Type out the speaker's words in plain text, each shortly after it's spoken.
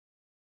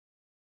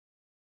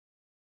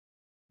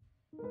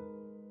Hello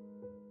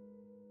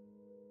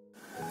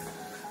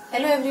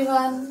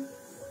everyone.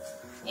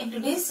 In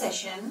today's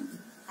session,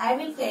 I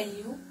will tell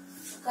you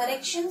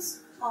corrections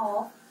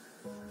of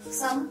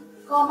some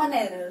common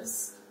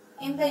errors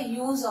in the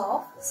use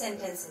of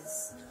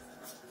sentences.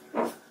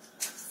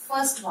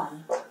 First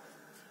one.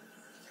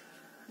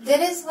 There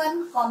is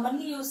one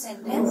commonly used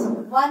sentence,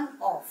 one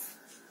of.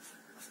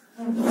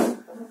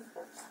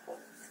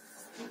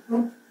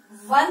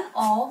 One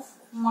of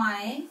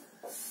my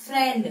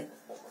friend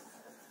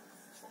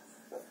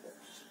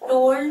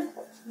told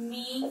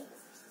me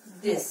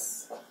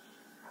this.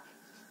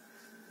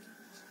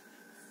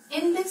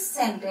 In this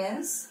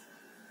sentence,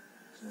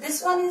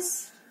 this one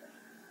is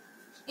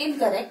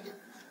incorrect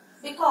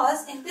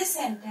because in this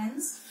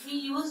sentence we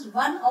used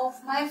one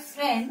of my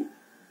friend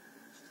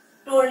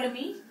told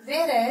me,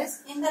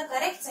 whereas in the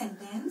correct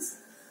sentence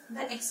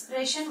the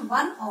expression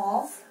one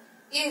of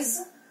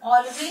is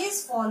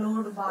always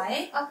followed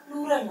by a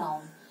plural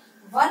noun.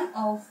 One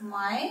of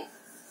my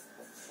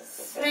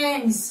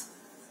friends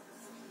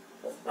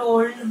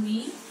told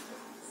me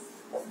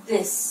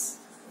this.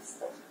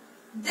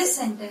 This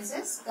sentence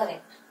is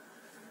correct.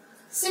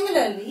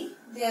 Similarly,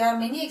 there are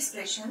many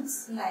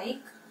expressions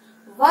like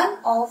one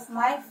of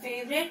my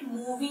favorite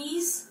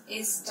movies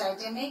is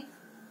Titanic.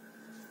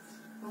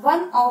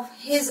 One of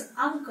his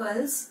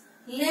uncles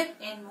live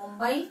in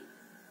Mumbai.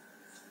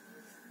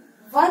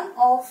 One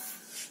of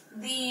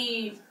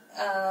the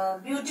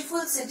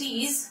beautiful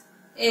cities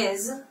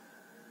is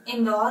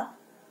Indore.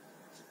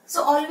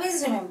 So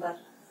always remember,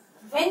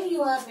 when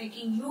you are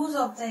making use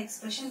of the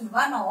expression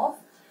one of,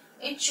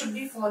 it should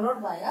be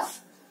followed by a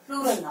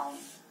plural noun.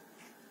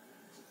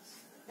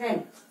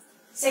 Then,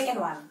 second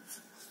one.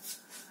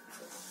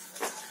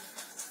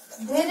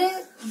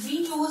 We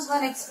use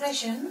one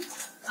expression,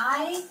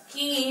 I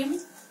came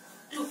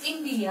to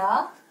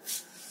India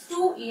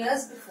 2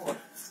 years before.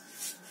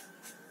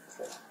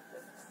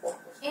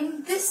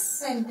 In this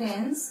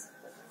sentence,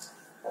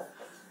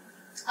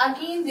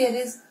 again there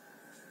is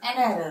an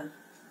error.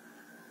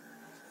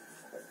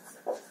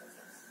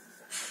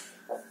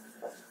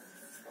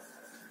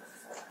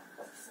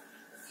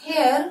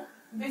 Here,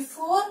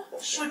 before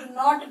should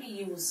not be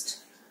used.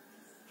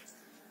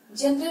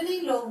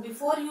 Generally लोग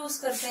before use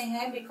करते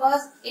हैं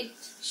because it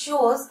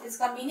shows,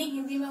 इसका meaning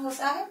Hindi में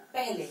होता है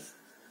पहले.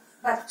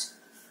 But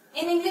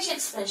in English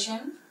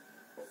expression,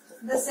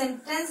 the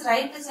sentence,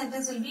 right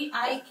sentence will be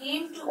I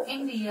came to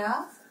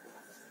India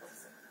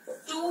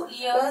 2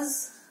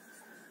 years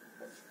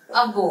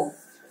ago.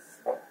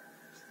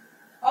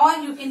 Or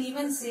you can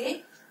even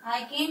say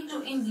I came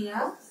to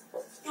India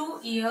 2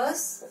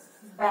 years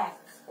back.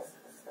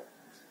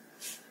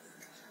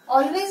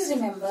 Always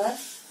remember,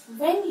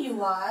 when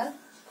you are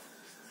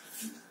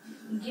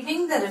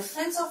giving the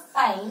reference of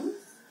time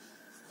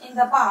in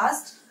the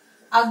past,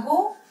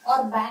 ago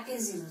or back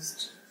is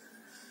used.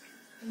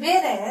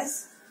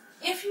 Whereas,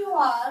 if you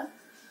are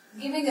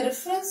giving a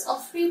reference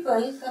of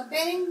people,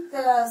 comparing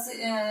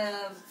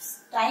the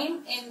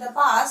time in the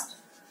past,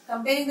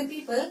 comparing the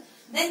people,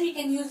 then we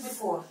can use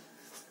before.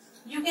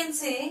 You can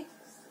say,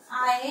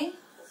 I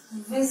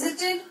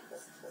visited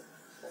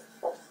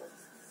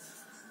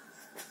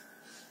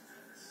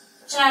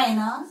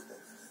China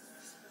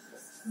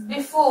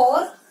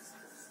before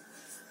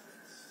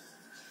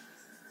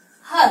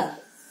her.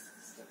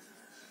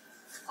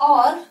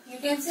 Or you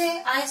can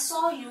say, I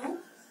saw you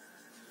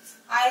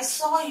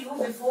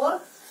before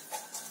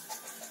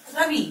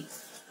Ravi.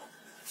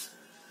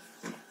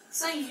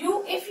 So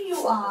if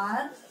you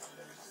are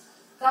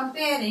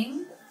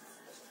comparing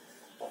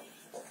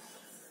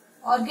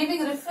or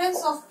giving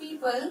reference of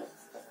people,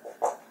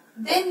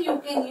 then you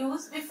can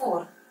use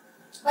before.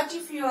 But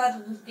if you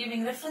are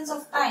giving reference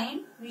of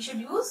time, we should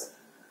use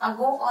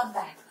ago or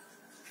back.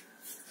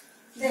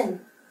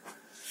 Then,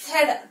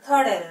 third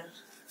error.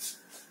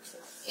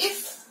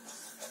 If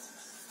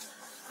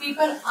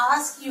people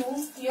ask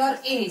you your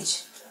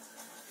age,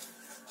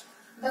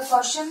 the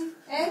question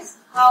is,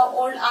 how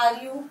old are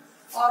you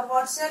or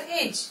what's your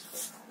age?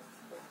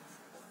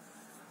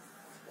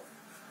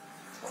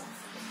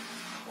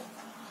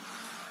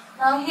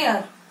 Now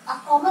here, a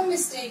common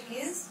mistake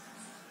is,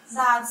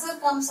 the answer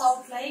comes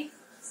out like,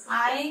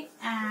 I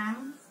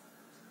am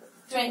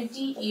 20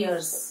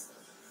 years.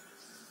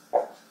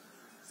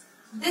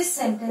 This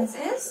sentence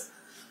is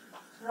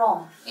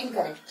wrong,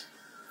 incorrect.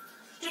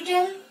 To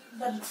tell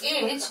the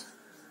age,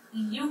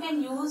 you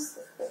can use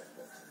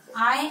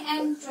I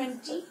am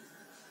 20.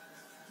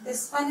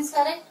 This one is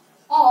correct.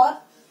 Or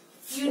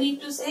you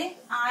need to say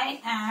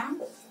I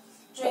am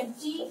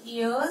 20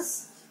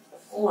 years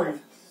old.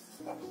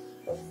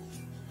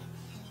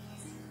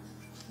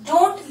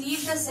 Don't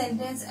leave the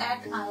sentence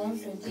at I am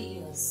 20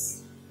 years.